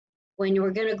when you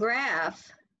were going to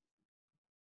graph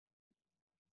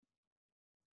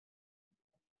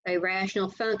a rational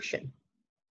function,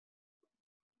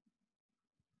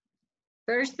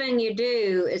 first thing you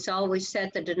do is always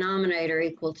set the denominator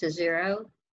equal to 0.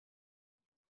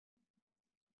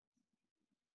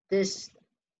 This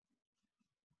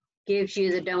gives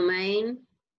you the domain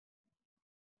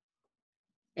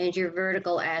and your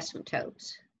vertical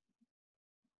asymptotes.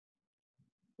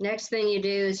 Next thing you do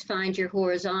is find your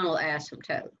horizontal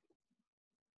asymptote.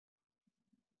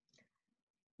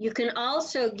 You can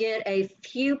also get a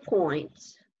few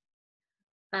points.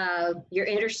 Your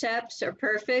intercepts are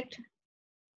perfect.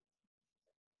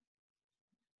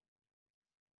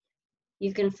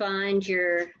 You can find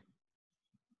your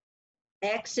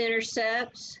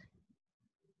x-intercepts.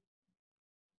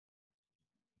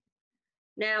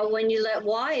 Now, when you let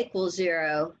y equal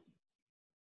 0,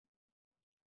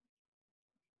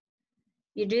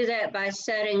 you do that by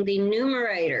setting the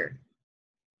numerator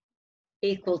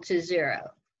equal to 0,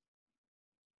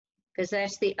 because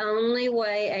that's the only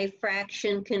way a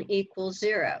fraction can equal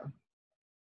 0.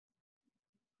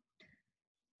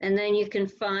 And then you can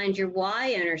find your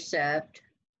y-intercept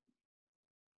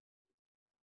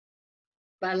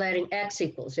by letting x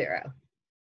equal 0.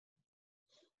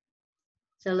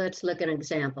 So let's look at an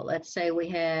example. Let's say we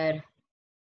had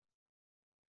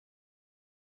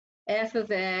f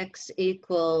of x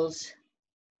equals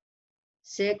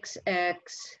 6x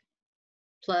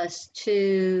plus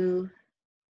 2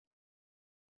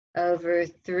 over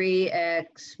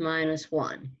 3x minus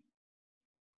 1.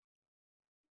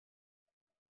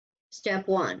 Step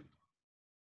 1.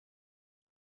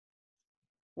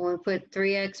 When we put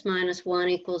 3x minus 1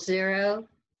 equals 0,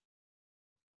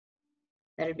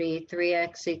 that'd be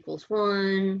 3x equals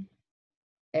 1,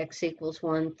 x equals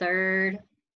 1/3.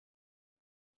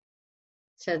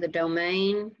 So the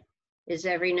domain is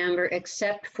every number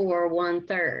except for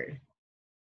 1/3.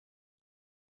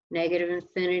 Negative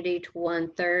infinity to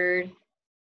 1/3,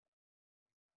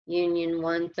 union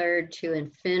 1/3 to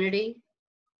infinity.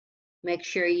 Make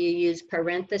sure you use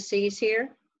parentheses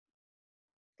here,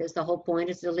 because the whole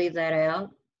point is to leave that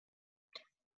out.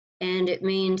 And it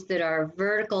means that our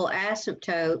vertical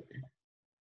asymptote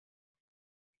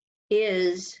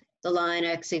is the line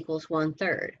x equals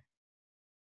 1/3.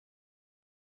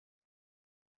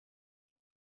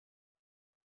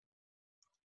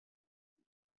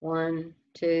 One,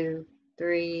 two,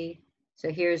 three.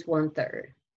 So here's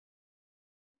 1/3.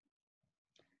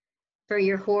 For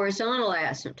your horizontal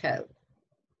asymptote,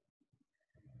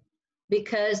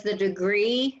 because the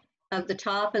degree of the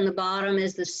top and the bottom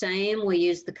is the same, we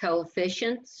use the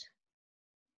coefficients.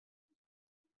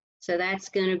 So that's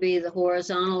going to be the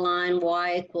horizontal line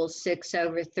y equals 6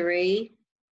 over 3,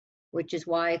 which is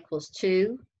y equals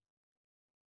 2.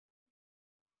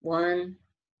 1,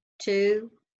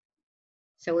 2.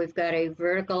 So we've got a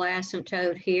vertical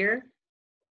asymptote here.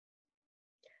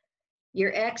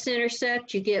 Your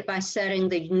x-intercept you get by setting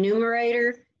the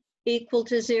numerator equal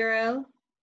to 0.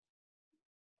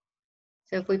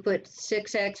 So if we put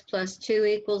 6x plus 2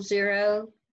 equals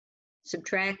 0,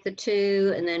 subtract the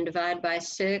 2 and then divide by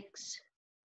 6,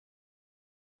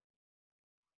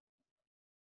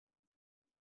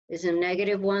 is a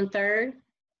negative 1/3.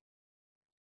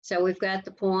 So we've got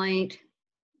the point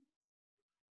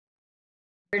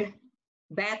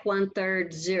back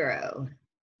 1/3, 0.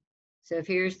 So if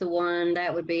here's the one,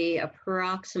 that would be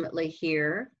approximately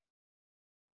here.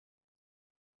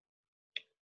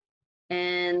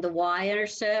 And the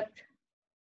y-intercept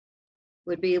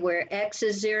would be where x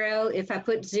is 0. If I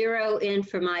put 0 in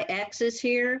for my x's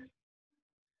here,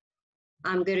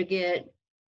 I'm going to get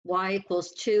y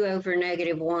equals 2 over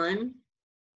negative 1.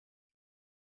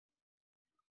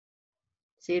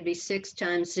 So it'd be 6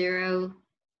 times 0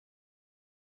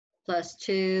 plus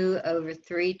 2 over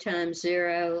 3 times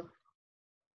 0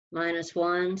 minus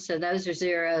 1. So those are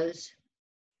zeros.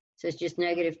 So it's just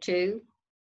negative 2.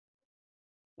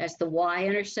 That's the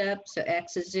y-intercept. So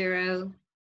x is 0,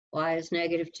 y is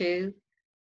negative 2,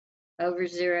 over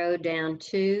 0 down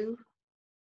 2.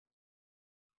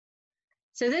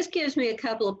 So this gives me a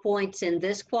couple of points in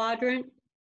this quadrant.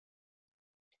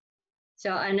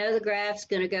 So I know the graph's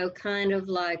going to go kind of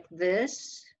like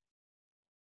this.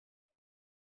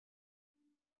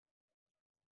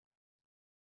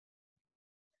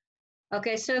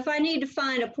 Okay, so if I need to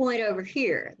find a point over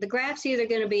here, the graph's either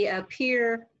going to be up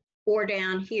here or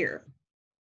down here.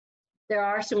 There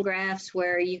are some graphs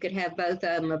where you could have both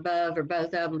of them above or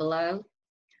both of them below.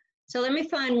 So let me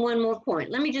find one more point.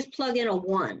 Let me just plug in a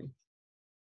 1.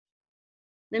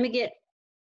 Let me get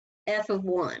f of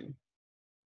 1,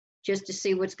 just to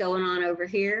see what's going on over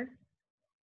here.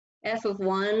 f of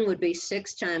 1 would be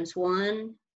 6 times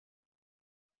 1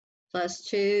 plus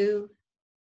 2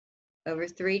 over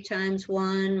 3 times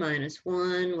 1 minus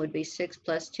 1 would be 6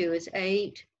 plus 2 is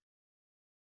 8.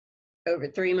 Over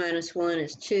 3 minus 1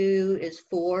 is 2 is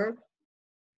 4.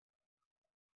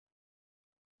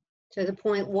 So the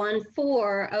point 1,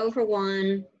 4 over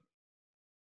 1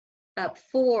 up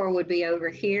 4 would be over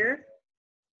here.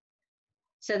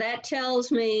 So that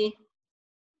tells me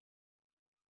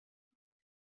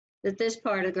that this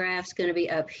part of the graph is going to be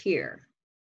up here.